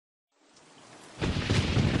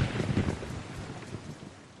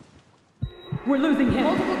We're losing him.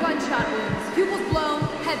 Multiple gunshot wounds. Pupils blown,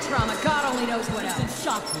 head trauma, God only knows what else.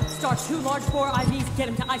 Shock. Start 2 large bore IVs, get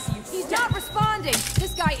him to ICU. He's not responding.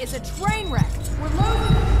 This guy is a train wreck. We're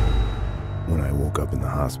losing him. When I woke up in the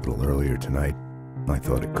hospital earlier tonight, I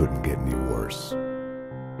thought it couldn't get any worse.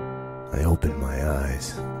 I opened my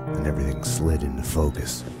eyes, and everything slid into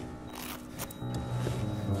focus.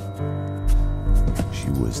 She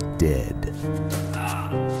was dead.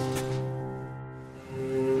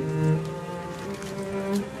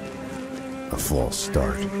 A false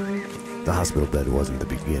start. The hospital bed wasn't the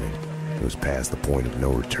beginning. It was past the point of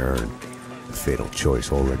no return. A fatal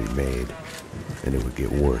choice already made, and it would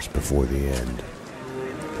get worse before the end.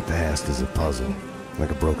 The past is a puzzle,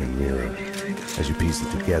 like a broken mirror. As you piece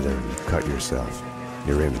it together and you cut yourself,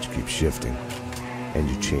 your image keeps shifting, and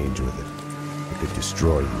you change with it. It could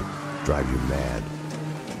destroy you, drive you mad.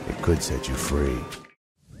 It could set you free.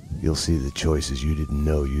 You'll see the choices you didn't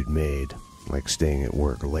know you'd made, like staying at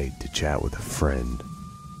work late to chat with a friend,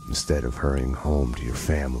 instead of hurrying home to your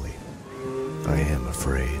family. I am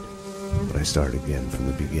afraid, but I start again from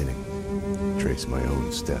the beginning, trace my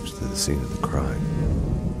own steps to the scene of the crime.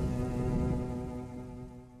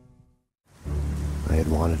 I had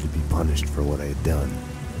wanted to be punished for what I had done,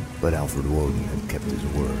 but Alfred Woden had kept his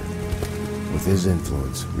word. With his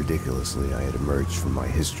influence, ridiculously, I had emerged from my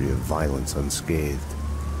history of violence unscathed,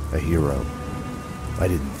 a hero. I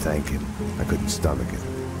didn't thank him. I couldn't stomach it.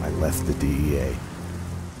 I left the DEA.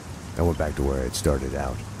 I went back to where I had started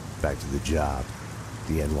out, back to the job,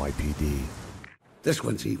 the NYPD. This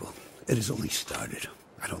one's evil. It has only started.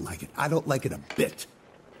 I don't like it. I don't like it a bit.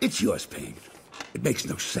 It's yours, Payne. It makes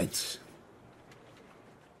no sense.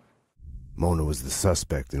 Mona was the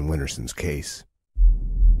suspect in Winterson's case.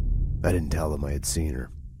 I didn't tell them I had seen her.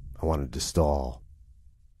 I wanted to stall.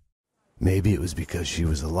 Maybe it was because she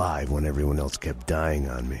was alive when everyone else kept dying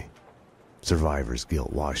on me. Survivor's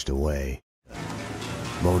guilt washed away.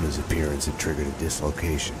 Mona's appearance had triggered a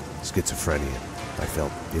dislocation, schizophrenia. I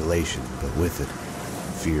felt elation, but with it,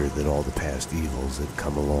 fear that all the past evils had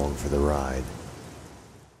come along for the ride.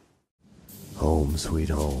 Home, sweet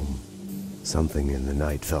home. Something in the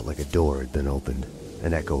night felt like a door had been opened,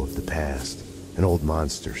 an echo of the past, an old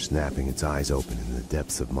monster snapping its eyes open in the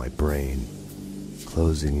depths of my brain.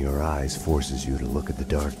 Closing your eyes forces you to look at the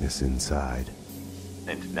darkness inside.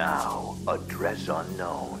 And now, address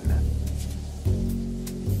unknown.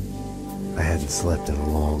 I hadn't slept in a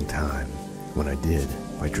long time. When I did,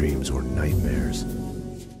 my dreams were nightmares.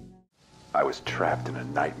 I was trapped in a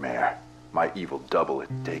nightmare. My evil double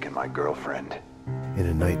had taken my girlfriend. In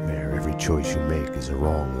a nightmare, every choice you make is a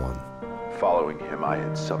wrong one. Following him, I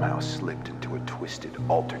had somehow slipped into a twisted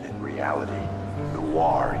alternate reality.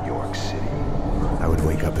 Noir, York City. I would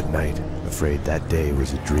wake up at night, afraid that day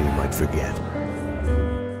was a dream I'd forget.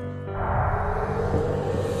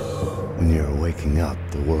 When you're waking up,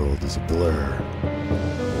 the world is a blur.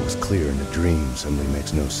 What was clear in a dream suddenly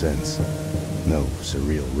makes no sense. No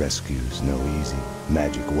surreal rescues, no easy,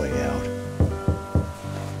 magic way out.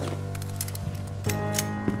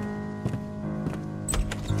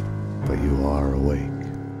 But you are awake.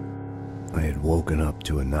 I had woken up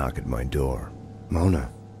to a knock at my door. Mona,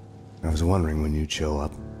 I was wondering when you'd show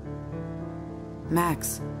up.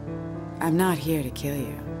 Max, I'm not here to kill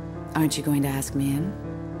you. Aren't you going to ask me in?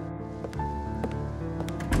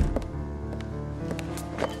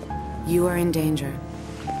 You are in danger.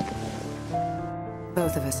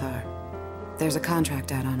 Both of us are. There's a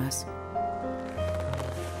contract out on us.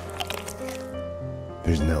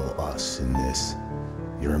 There's no us in this.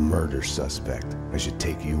 You're a murder suspect. I should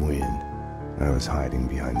take you in. I was hiding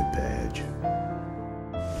behind the badge.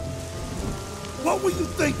 What were you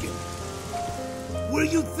thinking? Were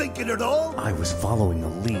you thinking at all? I was following a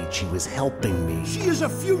lead. She was helping me. She is a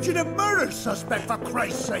fugitive murder suspect, for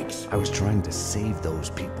Christ's sakes. I was trying to save those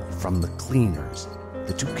people from the cleaners.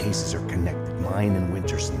 The two cases are connected, mine and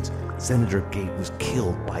Winterson's. Senator Gate was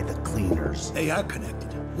killed by the cleaners. They are connected.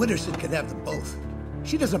 Winterson can have them both.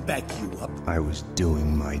 She doesn't back you up. I was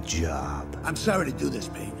doing my job. I'm sorry to do this,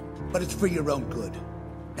 Payne, but it's for your own good.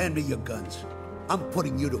 Hand me your guns. I'm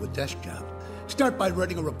putting you to a desk job. Start by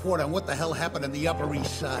writing a report on what the hell happened on the Upper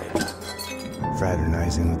East Side.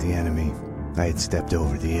 Fraternizing with the enemy, I had stepped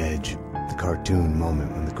over the edge. The cartoon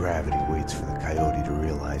moment when the gravity waits for the coyote to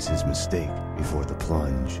realize his mistake before the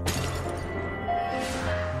plunge.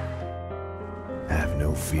 Have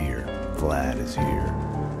no fear. Vlad is here.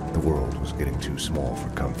 The world was getting too small for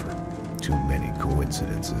comfort. Too many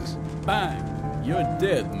coincidences. Bang! You're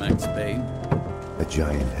dead, Max Payne. A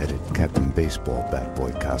giant-headed Captain Baseball Bat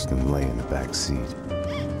Boy costume lay in the back seat.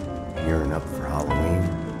 Gearing up for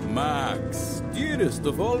Halloween? Max, dearest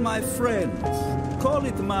of all my friends. Call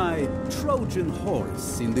it my Trojan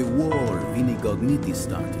horse in the war Vinny Gognitti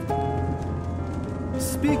started.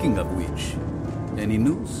 Speaking of which, any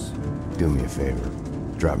news? Do me a favor.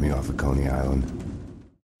 Drop me off at Coney Island.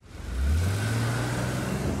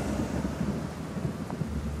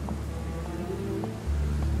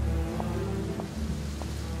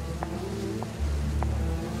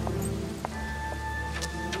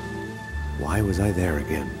 Why was I there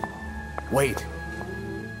again? Wait.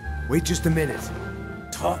 Wait just a minute.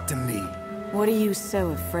 Talk to me. What are you so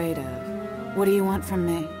afraid of? What do you want from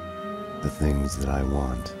me? The Things That I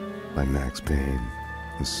Want by Max Payne.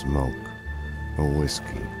 A smoke. A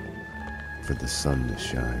whiskey. For the sun to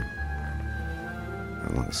shine.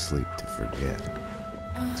 I want to sleep to forget.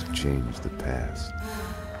 To change the past.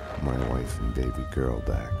 My wife and baby girl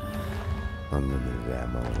back. Unlimited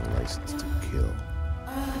ammo and a license to kill.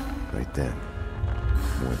 Right then,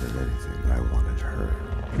 more than anything, I wanted her.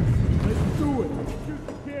 Let's do it!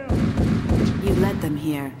 You led them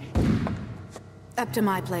here. Up to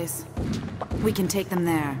my place. We can take them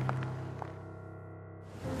there.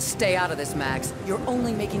 Stay out of this, Max. You're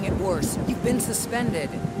only making it worse. You've been suspended.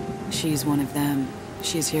 She's one of them.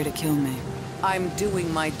 She's here to kill me. I'm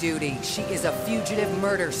doing my duty. She is a fugitive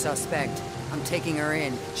murder suspect. I'm taking her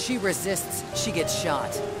in. She resists, she gets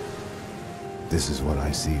shot. This is what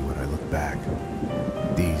I see when I look back.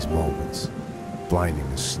 These moments. Blinding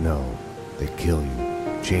as snow. They kill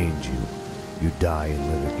you, change you. You die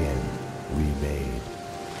and live again. Remade.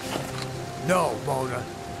 No, Mona.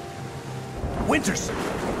 Winterson!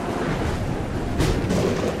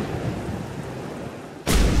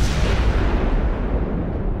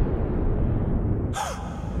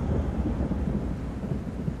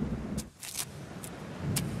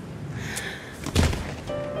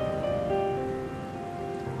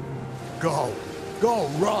 Go. Go,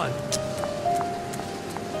 run!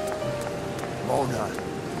 Mona.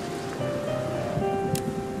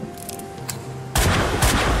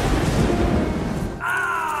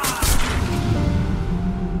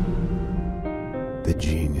 The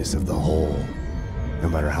genius of the hole. No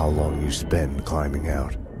matter how long you spend climbing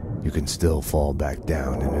out, you can still fall back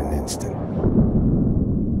down in an instant.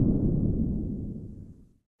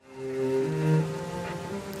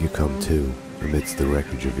 You come to, amidst the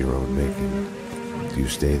wreckage of your own making. Do you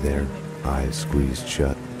stay there, eyes squeezed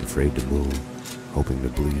shut, afraid to move, hoping to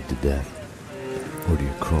bleed to death? Or do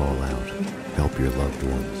you crawl out, help your loved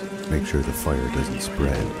ones, make sure the fire doesn't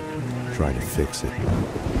spread, try to fix it?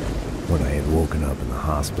 When I had woken up in the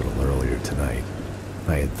hospital earlier tonight,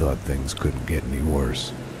 I had thought things couldn't get any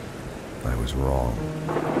worse. I was wrong.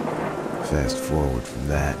 Fast forward from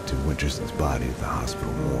that to Winterson's body at the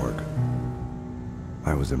hospital morgue.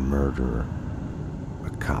 I was a murderer, a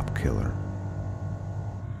cop killer.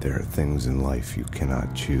 There are things in life you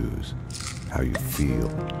cannot choose, how you feel.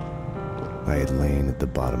 I had lain at the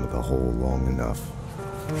bottom of the hole long enough.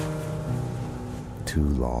 Too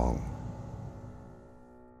long.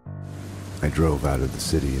 I drove out of the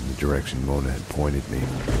city in the direction Mona had pointed me,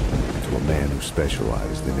 to a man who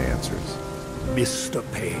specialized in answers. Mr.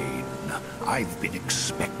 Payne, I've been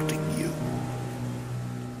expecting you.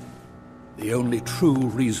 The only true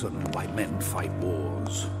reason why men fight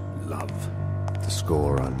wars, love. The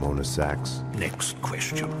score on Mona Sachs? Next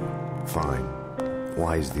question. Fine.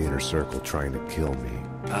 Why is the Inner Circle trying to kill me?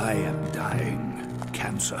 I am dying.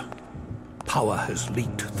 Cancer. Power has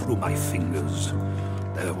leaked through my fingers.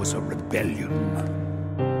 There was a rebellion.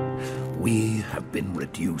 We have been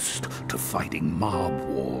reduced to fighting mob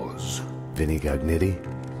wars. Vinny Gognitti?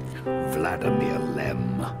 Vladimir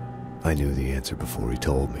Lem. I knew the answer before he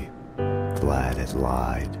told me. Vlad had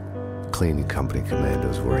lied. Cleaning company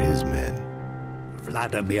commandos were his men.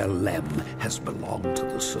 Vladimir Lem has belonged to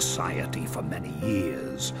the Society for many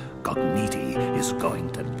years. Gognitti is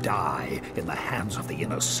going to die in the hands of the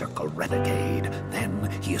Inner Circle renegade. Then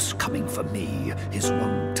he is coming for me, his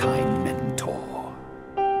one-time mentor.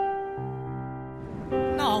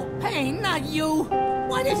 No, Payne, not you!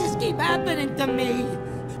 Why does this keep happening to me?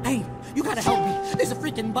 Payne, you gotta help me. There's a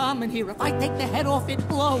freaking bomb in here. If I take the head off, it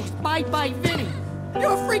blows. Bye-bye, Vinny.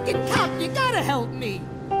 You're a freaking cop. You gotta help me.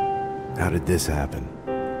 How did this happen?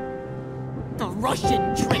 The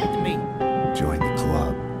Russian tricked me. Join the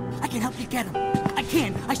club. I can help you get him. I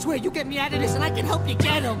can. I swear, you get me out of this and I can help you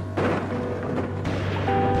get him.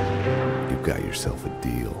 You've got yourself a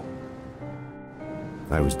deal.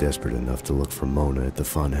 I was desperate enough to look for Mona at the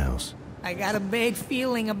funhouse. I got a bad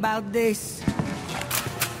feeling about this.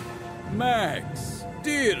 Max,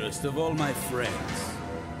 dearest of all my friends.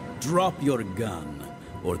 Drop your gun,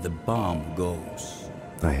 or the bomb goes.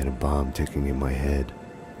 I had a bomb ticking in my head,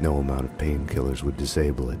 No amount of painkillers would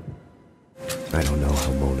disable it. I don't know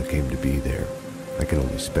how Mona came to be there. I can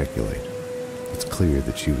only speculate. It's clear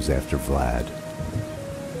that she was after Vlad.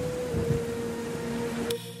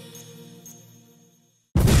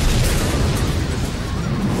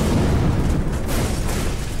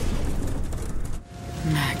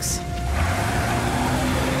 Max.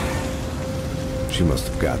 She must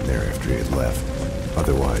have gotten there after he had left.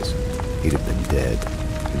 Otherwise, he'd have been dead,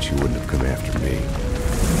 and she wouldn't have come after me.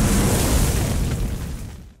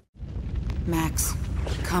 Max,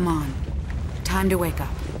 come on. Time to wake up.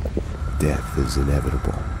 Death is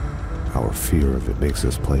inevitable. Our fear of it makes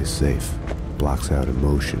us play safe, blocks out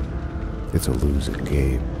emotion. It's a losing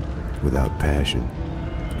game. Without passion,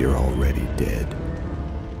 you're already dead.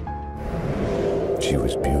 She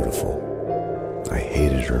was beautiful. I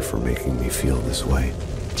hated her for making me feel this way.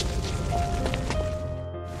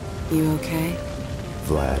 You okay?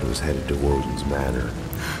 Vlad was headed to Woden's manor.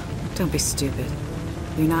 Don't be stupid.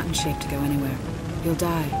 You're not in shape to go anywhere. You'll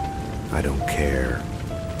die. I don't care.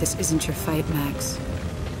 This isn't your fight, Max.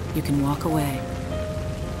 You can walk away.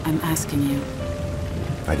 I'm asking you.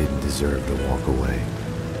 I didn't deserve to walk away.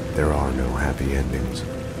 There are no happy endings.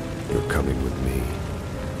 You're coming with me.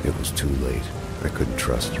 It was too late. I couldn't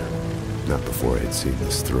trust her. Not before I had seen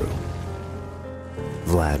this through.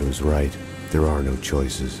 Vlad was right. There are no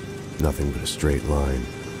choices. Nothing but a straight line.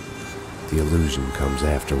 The illusion comes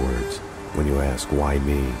afterwards, when you ask why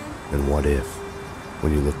me, and what if.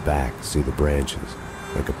 When you look back, see the branches,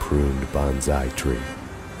 like a pruned bonsai tree,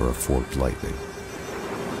 or a forked lightning.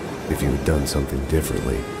 If you had done something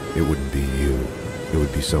differently, it wouldn't be you. It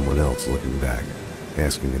would be someone else looking back,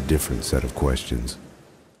 asking a different set of questions.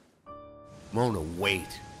 Mona,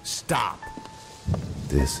 wait. Stop.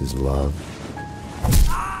 This is love.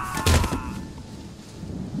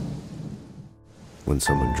 When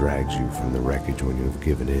someone drags you from the wreckage when you have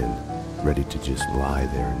given in, ready to just lie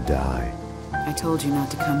there and die. I told you not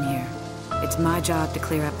to come here. It's my job to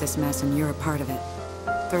clear up this mess, and you're a part of it.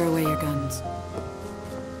 Throw away your guns.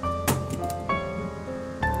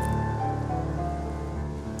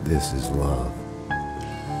 This is love.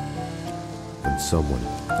 When someone,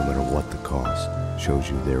 no matter what the cost, shows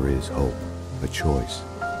you there is hope, a choice,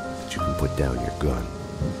 that you can put down your gun.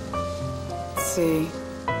 See?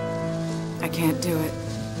 I can't do it.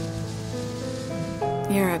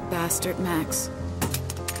 You're a bastard, Max.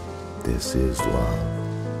 This is love.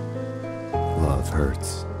 Love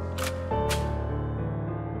hurts.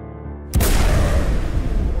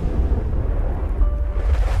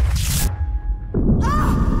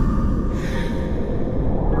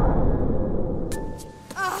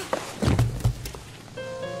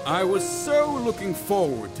 I was so looking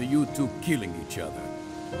forward to you two killing each other.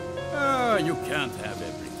 You can't have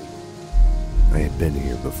everything. I had been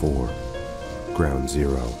here before. Ground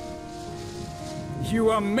Zero. You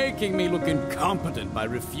are making me look incompetent by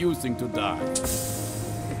refusing to die.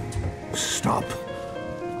 Stop.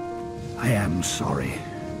 I am sorry.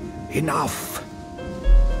 Enough.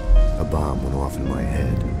 A bomb went off in my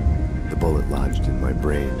head. The bullet lodged in my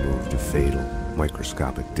brain moved a fatal,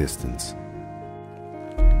 microscopic distance.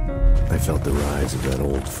 I felt the rise of that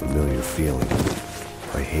old familiar feeling.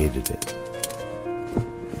 I hated it.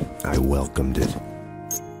 I welcomed it.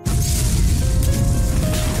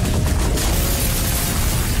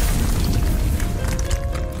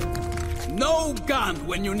 No gun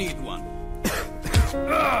when you need one.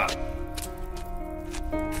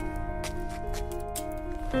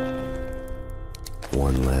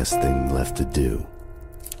 One last thing left to do.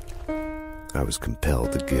 I was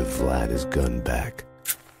compelled to give Vlad his gun back.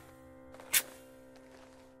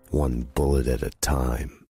 One bullet at a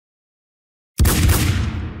time.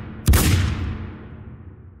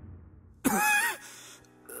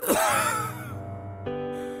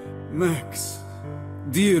 Max,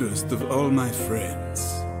 dearest of all my friends,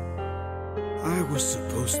 I was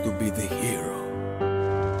supposed to be the hero.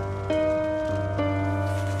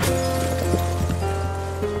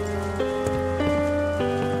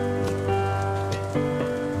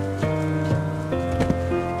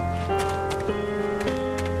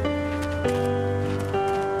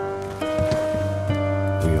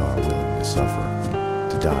 We are willing to suffer,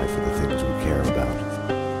 to die for the things we care about,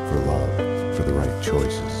 for love, for the right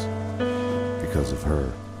choices. Because of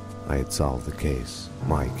her, I had solved the case,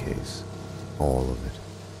 my case, all of it,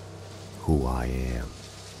 who I am.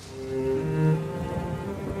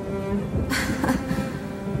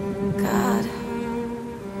 God,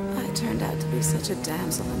 I turned out to be such a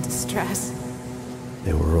damsel in distress.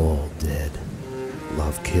 They were all dead.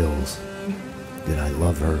 Love kills. Did I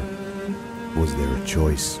love her? Was there a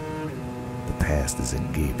choice? The past is a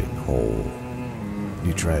gaping hole.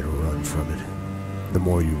 You try to run from it. The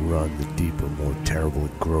more you run, the deeper, more terrible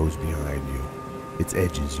it grows behind you, its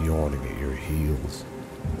edges yawning at your heels.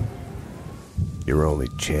 Your only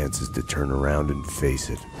chance is to turn around and face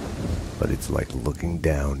it, but it's like looking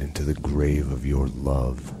down into the grave of your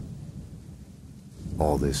love.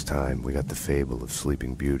 All this time, we got the fable of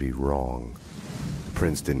Sleeping Beauty wrong. The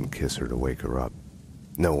prince didn't kiss her to wake her up.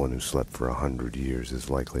 No one who slept for 100 years is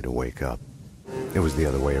likely to wake up. It was the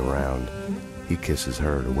other way around. He kisses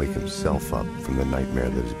her to wake himself up from the nightmare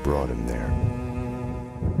that has brought him there.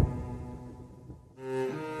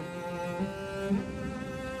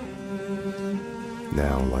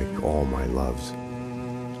 Now, like all my loves,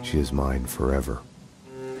 she is mine forever.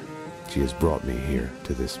 She has brought me here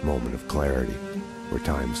to this moment of clarity, where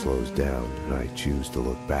time slows down and I choose to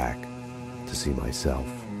look back to see myself.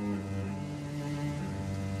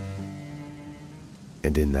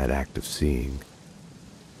 And in that act of seeing,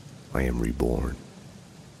 I am reborn.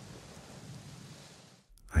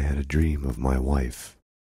 I had a dream of my wife.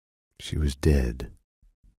 She was dead,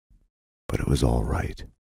 but it was all right.